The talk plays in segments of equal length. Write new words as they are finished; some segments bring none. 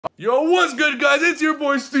Yo, what's good, guys? It's your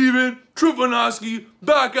boy Steven, Trif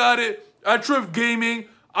back at it at Trif Gaming.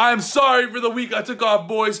 I'm sorry for the week I took off,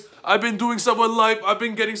 boys. I've been doing stuff with life. I've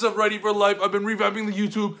been getting stuff ready for life. I've been revamping the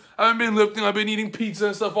YouTube. I haven't been lifting. I've been eating pizza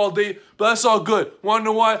and stuff all day. But that's all good. Wanna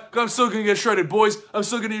know why? Because I'm still gonna get shredded, boys. I'm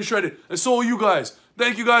still gonna get shredded. And so will you guys.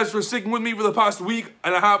 Thank you guys for sticking with me for the past week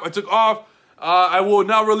and a half I took off. I will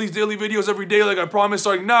now release daily videos every day like I promised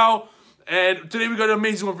starting now. And today we got an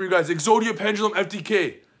amazing one for you guys. Exodia Pendulum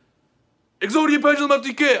FTK. Exodia Pendulum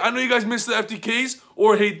FTK. I know you guys miss the FTKs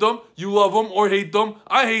or hate them. You love them or hate them.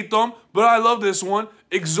 I hate them, but I love this one.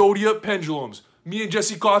 Exodia Pendulums. Me and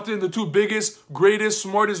Jesse Kotton, the two biggest, greatest,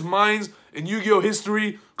 smartest minds in Yu-Gi-Oh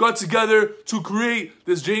history, got together to create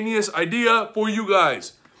this genius idea for you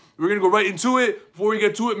guys. We're going to go right into it. Before we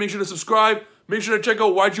get to it, make sure to subscribe. Make sure to check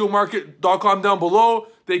out yugiohmarket.com down below.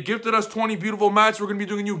 They gifted us 20 beautiful mats. We're going to be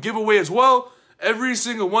doing a new giveaway as well. Every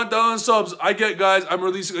single 1,000 subs I get, guys, I'm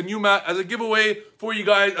releasing a new mat as a giveaway for you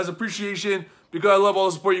guys as appreciation because I love all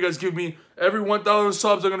the support you guys give me. Every 1,000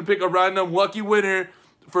 subs, I'm going to pick a random lucky winner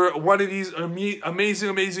for one of these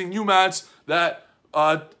amazing new mats that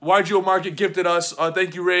Yugioh Market gifted us.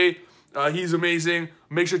 Thank you, Ray. He's amazing.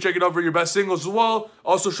 Make sure to check it out for your best singles as well.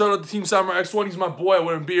 Also, shout out to Team Samurai X1. He's my boy. I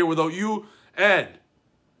wouldn't be here without you. And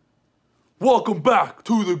welcome back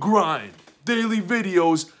to the grind. Daily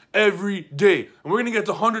videos every day. And we're going to get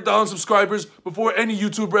to 100,000 subscribers before any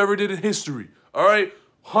YouTuber ever did in history. All right?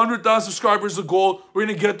 100,000 subscribers is the goal. We're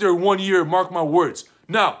going to get there in 1 year. Mark my words.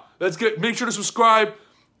 Now, make sure to subscribe.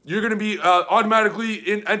 You're going to be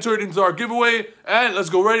automatically entered into our giveaway. And let's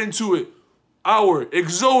go right into it. Our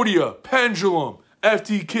Exodia Pendulum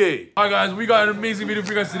FTK. Alright guys, we got an amazing video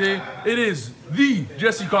for you guys today. It is the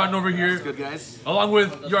Jesse Kotton over here. Good guys. Along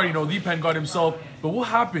with, you already know, the Pen God himself. But what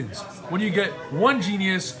happens when you get one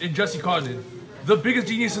genius in Jesse Kotton, the biggest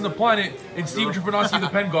genius in the planet in Steven Trif, the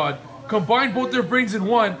Pen God, combine both their brains in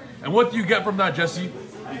one, and what do you get from that, Jesse?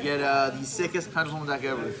 You get the sickest pendulum deck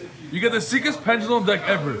ever. You get the sickest pendulum deck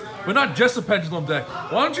ever, but not just a pendulum deck.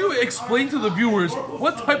 Why don't you explain to the viewers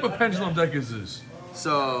what type of pendulum deck is this?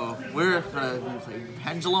 So, we're gonna be playing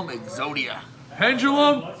Pendulum Exodia.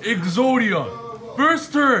 Pendulum Exodia.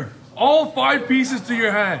 First turn, all 5 pieces to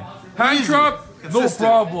your hand. Hand trap, no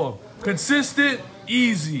problem. Consistent,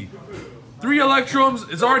 easy. 3 Electrums,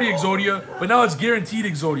 it's already Exodia, but now it's guaranteed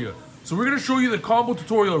Exodia. So we're gonna show you the combo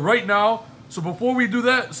tutorial right now. So before we do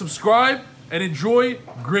that, subscribe and enjoy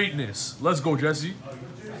greatness. Let's go, Jesse.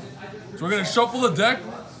 So we're gonna shuffle the deck.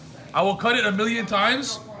 I will cut it 1,000,000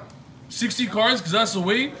 times. 60 cards, because that's the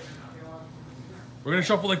weight. We're gonna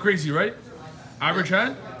shuffle like crazy, right? Average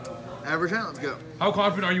hand? Average hand, let's go. How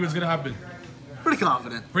confident are you it's gonna happen? Pretty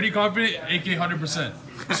confident. Pretty confident, aka 100%.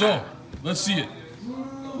 So, let's see it.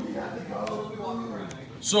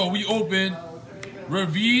 So we open,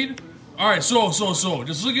 Ravine. Alright, so,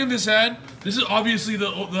 just looking at this hand, this is obviously the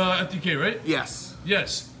FTK, right? Yes.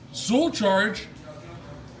 Yes. Soul Charge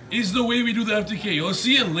is the way we do the FTK. You'll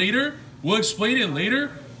see it later. We'll explain it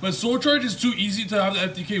later. But Soul Charge is too easy to have the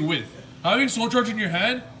FTK with. Having Soul Charge in your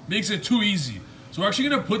hand makes it too easy. So we're actually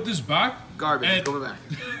going to put this back. Garbage, go back.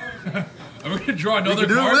 And we're going to draw another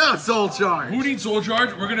do card. It without Soul Charge. Who needs Soul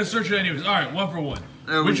Charge? We're going to search it anyways. Alright, 1 for 1.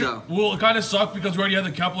 There we go. Will kind of suck because we already have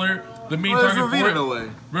the Kepler, the main target Ravine for it. in a way.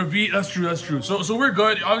 Ravine, that's true. So we're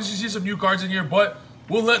good. Obviously, you see some new cards in here, but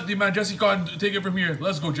we'll let the man Jesse Kotton take it from here.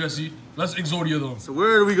 Let's go, Jesse. Let's Exodia them. So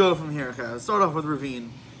where do we go from here? Okay, let's start off with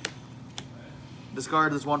Ravine.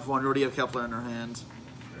 Discard this 1 for 1. We already have Kepler in our hand.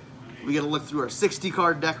 We gotta look through our 60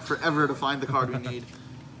 card deck forever to find the card we need.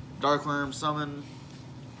 Dark Worm, summon,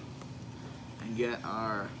 and get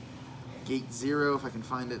our Gate 0 if I can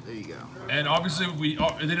find it. There you go. And obviously, if we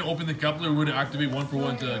didn't open the Kepler, we would activate 1 for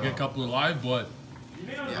 1 to get Kepler live, but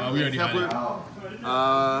yeah, we already Kepler.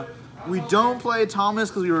 had it. We don't play Thomas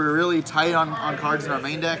because we were really tight on cards in our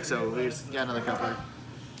main deck, so we just got another Kepler.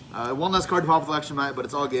 One less card to pop with Electromite, but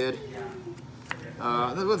it's all good.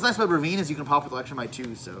 What's nice about Ravine is you can pop with Electromite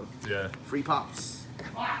too, so yeah, free pops.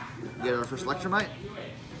 Get our first Electromite.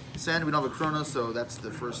 Send, we don't have a Chrono, so that's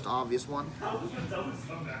the first obvious one.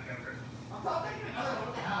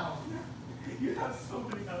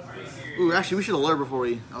 Ooh, actually, we should alert before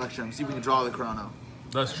we Electrum, see if we can draw the Chrono.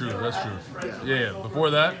 That's true. Yeah.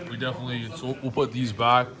 Before that, we definitely, so we'll put these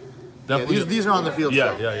back. Definitely. Yeah, these are on the field.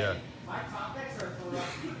 Yeah.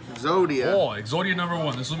 Exodia. Oh, Exodia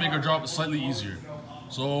 #1. This will make our job slightly easier.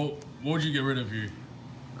 So, what would you get rid of here?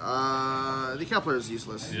 The Kepler is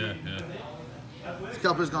useless. Yeah. The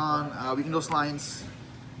Kepler's gone. We can go Lines.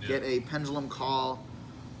 Get a Pendulum Call.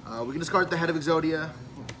 We can discard the head of Exodia.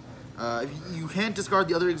 If you can't discard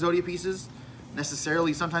the other Exodia pieces,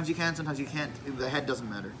 necessarily. Sometimes you can, sometimes you can't. The head doesn't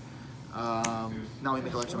matter. Now we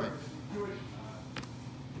make Electromite.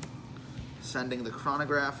 Sending the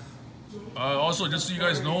chronograph. Also, just so you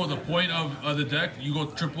guys know, the point of the deck, you go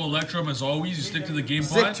triple Electrum as always. You stick to the game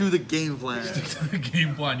plan. Stick to the game plan. Stick to the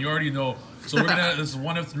game plan. You already know. So we're gonna. This is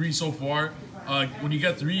 1 of 3 so far. When you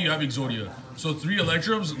get 3, you have Exodia. So 3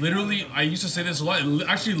 Electrums, literally, I used to say this a lot. It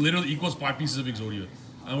actually literally equals 5 pieces of Exodia,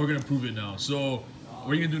 and we're gonna prove it now. So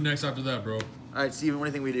what are you gonna do next after that, bro? All right, Steven, what do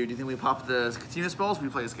you think we do? Do you think we pop the Katina spells or we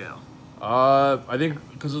play a scale? I think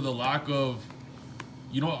because of the lack of,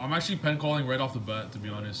 you know, I'm actually pen calling right off the bat, to be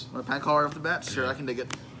honest. Want a pen call right off the bat? Sure, I can dig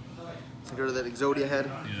it. So go to that Exodia head.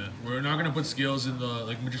 Yeah, we're not gonna put scales in the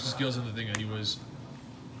magician scales in the thing, anyways.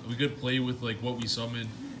 We could play with like what we summon.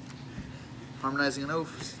 Harmonizing an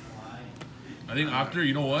oath. I think after,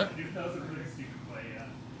 you know what?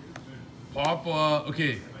 Pop.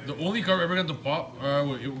 Okay, the only card we're ever gonna pop.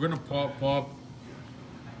 We're gonna pop.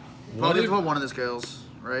 Probably put one of the scales,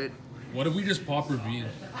 right? What if we just pop Ravine?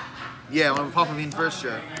 Yeah, when we pop Ravine first,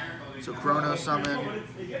 sure. So Chrono summon.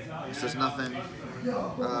 This does nothing.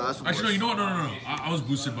 Actually, no. You know what? No. I was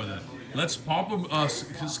boosted by that. Let's pop a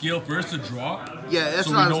scale first to draw. Yeah, that's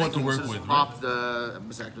so what we I know was what to thinking. work So just with. pop Right?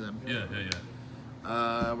 the after them.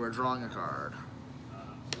 Yeah. We're drawing a card.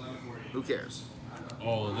 Who cares?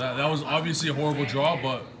 Oh, that was obviously a horrible draw,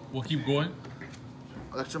 but we'll keep going.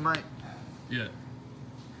 Electromite. Yeah.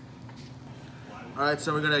 Alright,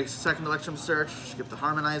 so we're gonna second Electrum search, skip the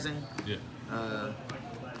harmonizing. Yeah.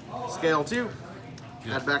 Scale 2.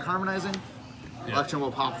 Yeah. Add back harmonizing. Yeah. Electrum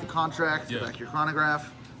will pop the contract, Yeah. back your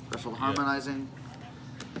chronograph, special harmonizing.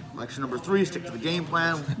 Election number 3, stick to the game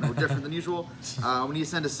plan, no different than usual. We need to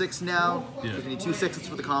send a 6 now, because we need 2 6s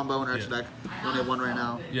for the combo in our deck. We only have 1 right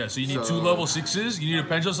now. Yeah, so you need 2 level 6s, you need a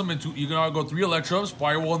Pendulum summon 2, you can go 3 Electrums,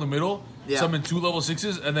 Firewall in the middle, summon 2 level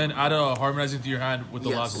 6s, and then add a Harmonizing to your hand with the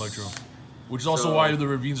last Electrum. Which is also why the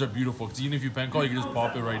Ravines are beautiful, because even if you pen call, you can just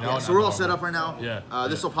pop it right now. Yeah, so we're all set up right now. Yeah.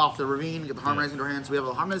 This will pop the Ravine, get the Harmonizing to our hand, so we have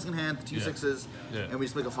a Harmonizing in hand, 2 6s, Yeah. and we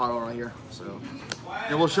just make a Firewall right here. So,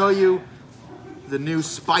 and we'll show you the new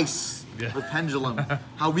spice with Pendulum,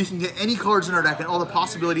 how we can get any cards in our deck and all the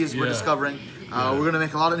possibilities we're discovering. We're going to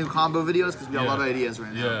make a lot of new combo videos because we have a lot of ideas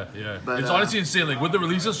right now. But, it's honestly insane. Like with the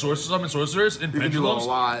release of Summon Sorcerers and Pendulums,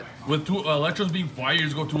 with 2 Electrums being fire, you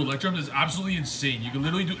just go 2 Electrums, it's absolutely insane. You can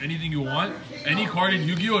literally do anything you want. Any card in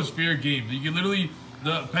Yu-Gi-Oh! Is fair game. You can literally,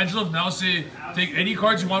 the Pendulums now say, take any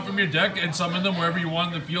cards you want from your deck and summon them wherever you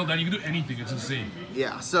want in the field, and you can do anything. It's insane.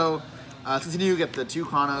 Yeah, so continue to get the 2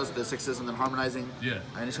 Chronos, the 6s, and then Harmonizing. Yeah.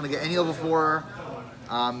 I'm just going to get any level 4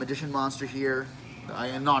 Magician monster here. I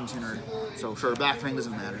am non-tuner, so sure, back thing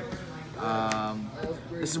doesn't matter.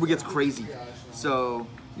 This is what gets crazy. So,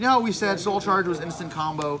 you know how we said Soul Charge was instant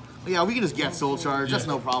combo? Well, yeah, we can just get Soul Charge, that's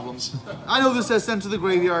no problem. I know this says send to the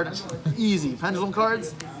graveyard. Easy. Pendulum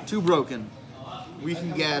cards, 2 broken. We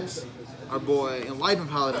can get our boy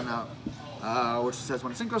Enlightenment Paladin out, which says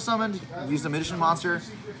when Synchro summoned, use the Magician monster,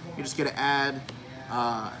 you just get to add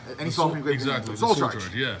any spell from your graveyard. Exactly, Soul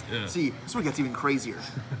Charge. Yeah. See, this one gets even crazier.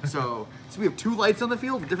 so we have 2 lights on the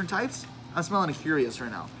field with different types. I'm smelling a Curious right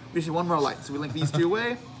now. We just need 1 more light. So we link these 2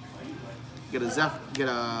 away. Get a Zephyr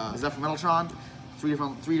Metaltron. 3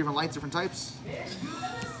 different lights, different types.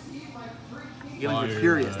 Getting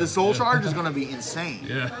Curious. The Soul Charge is going to be insane.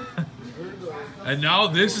 Yeah. And now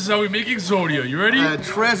this is how we make Exodia. You ready?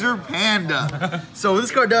 Treasure Panda. So what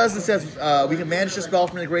this card does, it says we can banish a spell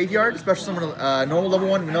from the graveyard, especially summon a normal level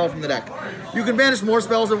 1 vanilla from the deck. You can banish more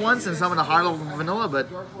spells at once and summon a higher level vanilla, but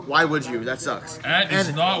why would you? That sucks. And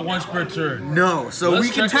it's not once per turn. No, so we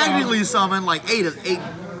can technically summon like 8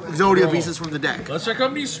 Exodia pieces from the deck. Let's check how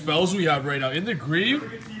many spells we have right now. In the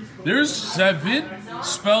grave, there's 7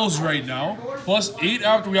 spells right now, plus 8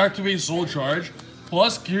 after we activate Soul Charge.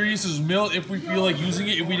 Plus Curious's Mill if we feel like using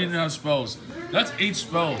it if we didn't have spells. That's 8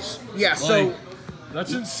 spells. Yeah, so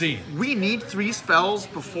that's insane. We need 3 spells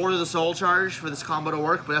before the Soul Charge for this combo to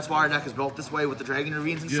work, but that's why our deck is built this way with the Dragon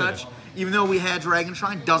Ravines and such. Even though we had Dragon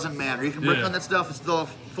Shrine, doesn't matter. You can brick on that stuff, it's still a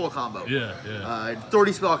full combo.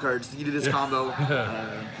 30 spell cards to do this combo.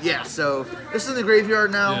 So this is in the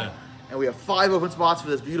graveyard now, and we have 5 open spots for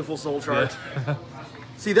this beautiful Soul Charge.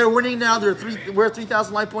 See, they're winning now. We're at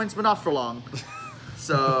 3,000 life points, but not for long.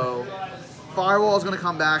 So, Firewall is going to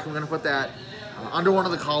come back. We're going to put that under one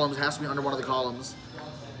of the columns. It has to be under one of the columns.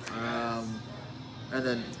 And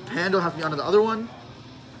then Panda will have to be under the other one.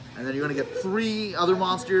 And then you're going to get 3 other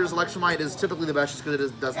monsters. Electromite is typically the best just because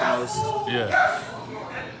it does the most.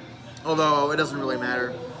 Although, it doesn't really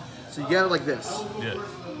matter. So you get it like this.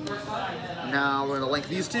 Now, we're going to link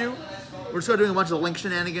these 2. We're just doing a bunch of link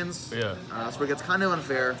shenanigans. So it gets kind of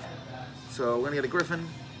unfair. So we're gonna get a Griffin, and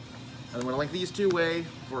then we're gonna link these two away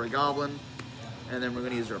for a Goblin, and then we're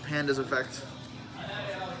gonna use our Panda's effect.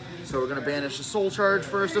 So we're gonna banish a Soul Charge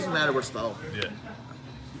first, doesn't matter what spell. Yeah.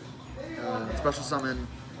 Special summon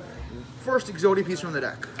first Exodia piece from the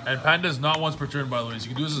deck. And Panda's not once per turn, by the way, so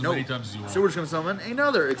you can do this as many times as you want. So we're just gonna summon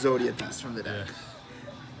another Exodia piece from the deck. Yeah.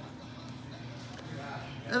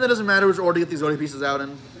 And that doesn't matter which order to get the Exodia pieces out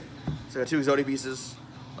in. So I got 2 Exodia pieces,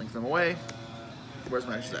 link them away. Where's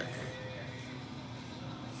my next deck?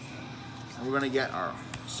 And we're gonna get our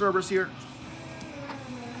Cerberus here.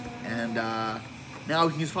 And now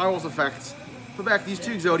we can use Firewall's effect, put back these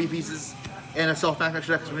 2 Exodia pieces, and a self-back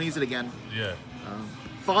extra deck because we're gonna use it again. Yeah.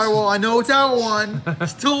 Firewall, I know it's out 1,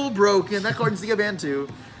 still broken. That card needs to get banned too.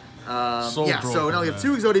 So now we have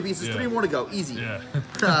 2 Exodia pieces, 3 more to go, easy. Yeah.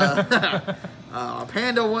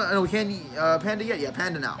 Panda, no, we can't, Panda yet? Yeah,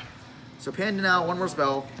 Panda now. So Panda now, 1 more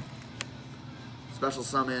spell. Special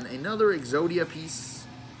summon another Exodia piece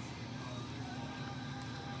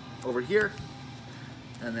over here.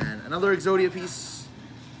 And then another Exodia piece.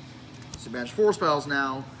 So banish 4 spells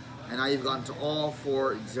now. And now you've gotten to all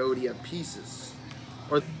 4 Exodia pieces.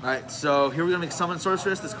 Alright, so here we're going to make Summon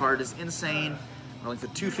Sorceress. This card is insane. We're going to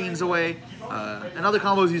put 2 Fiends away. Another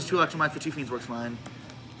combo is use 2 Electromite for 2 Fiends works fine.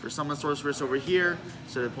 For Summon Sorceress over here,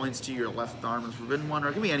 so it points to your left arm as Forbidden One, or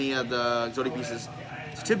it can be any of the Exodia pieces.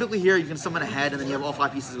 So typically here you can summon a head and then you have all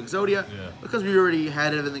 5 pieces of Exodia. Yeah. Because we already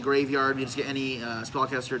had it in the graveyard, you just get any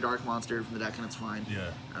spellcaster or dark monster from the deck and it's fine.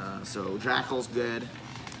 Yeah. So Jackal's good.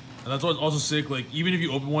 And that's what's also sick, like, even if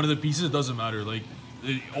you open one of the pieces, it doesn't matter. Like,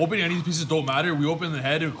 opening any of these pieces don't matter. We opened the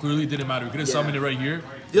head, it clearly didn't matter. We could have summoned it right here.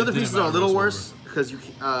 The other pieces are a little worse, because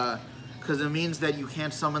it means that you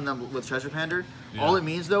can't summon them with Treasure Pander. Yeah. All it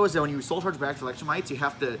means, though, is that when you Soul Charge back to Electromites, you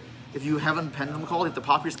have to, if you haven't Pendulum called, you have to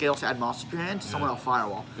pop your scales to add monster to your hand to summon a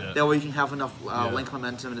Firewall. Yeah. That way you can have enough link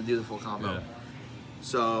momentum to do the full combo. Yeah.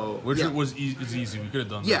 So, which was easy. We could have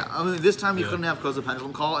done that. Yeah, I mean, this time we couldn't have because of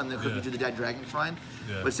Pendulum Call and then because we did the Dead Dragon Shrine.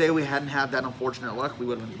 Yeah. But say we hadn't had that unfortunate luck, we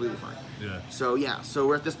would have been completely fine. Yeah. So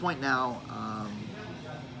we're at this point now.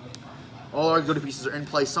 All our Exodia pieces are in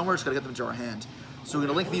place somewhere, just gotta get them into our hand. So we're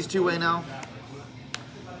gonna link these 2 away now.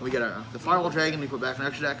 We get the Firewall Dragon, we put back an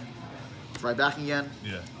extra deck. It's right back again.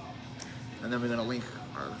 Yeah. And then we're gonna link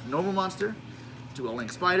our Noble Monster to a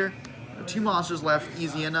Link Spider. 2 monsters left,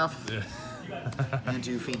 easy enough. Yeah. And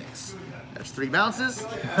 2 Phoenix. That's 3 bounces,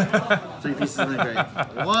 3 pieces in the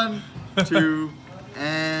grave. 1, 2,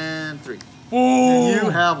 and 3. Boom! And you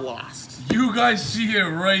have lost. You guys see it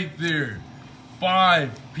right there.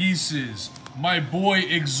 5 pieces. My boy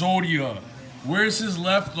Exodia. Where's his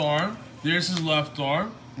left arm? There's his left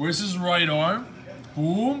arm. Where's his right arm?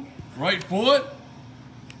 Boom. Right foot.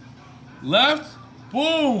 Left.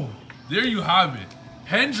 Boom. There you have it.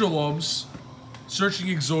 Pendulums searching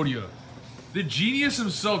Exodia. The genius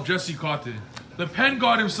himself, Jesse Kotton. The pen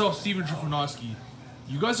god himself, Steven Trifonowski.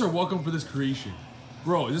 You guys are welcome for this creation.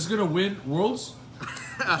 Bro, is this gonna win Worlds?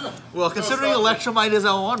 Well, considering Electromite is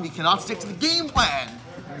L1, we cannot stick to the game plan.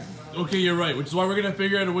 Okay, you're right, which is why we're gonna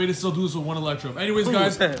figure out a way to still do this with 1 Electrum. Anyways,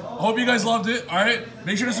 guys, I hope you guys loved it. Alright,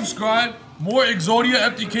 make sure to subscribe. More Exodia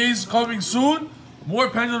FTKs coming soon. More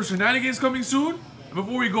Pendulum shenanigans coming soon. And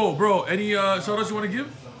before we go, bro, any shout-outs you want to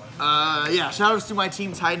give? Yeah, shout-outs to my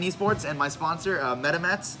team, Titan Esports, and my sponsor,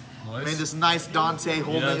 MetaMats. Nice. Made this nice Dante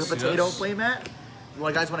holding a potato playmat.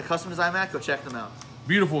 You guys want a custom design mat? Go check them out.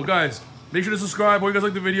 Beautiful, guys. Make sure to subscribe. Hope you guys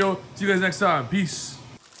like the video. See you guys next time. Peace.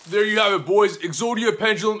 There you have it, boys. Exodia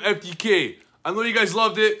Pendulum FTK. I know you guys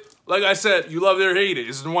loved it. Like I said, you love it or hate it.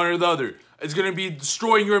 It's one or the other. It's going to be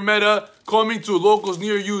destroying your meta. Coming to locals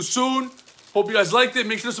near you soon. Hope you guys liked it.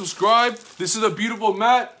 Make sure to subscribe. This is a beautiful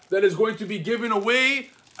mat that is going to be given away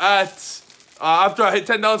at... after I hit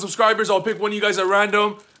 10,000 subscribers, I'll pick one of you guys at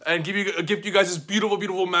random and gift you guys this beautiful,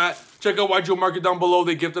 beautiful mat. Check out Yugioh Market down below.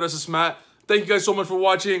 They gifted us this mat. Thank you guys so much for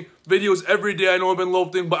watching. Videos every day. I know I've been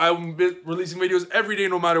loafing, but I'm releasing videos every day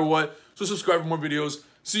no matter what. So subscribe for more videos.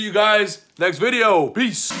 See you guys next video.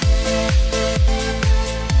 Peace.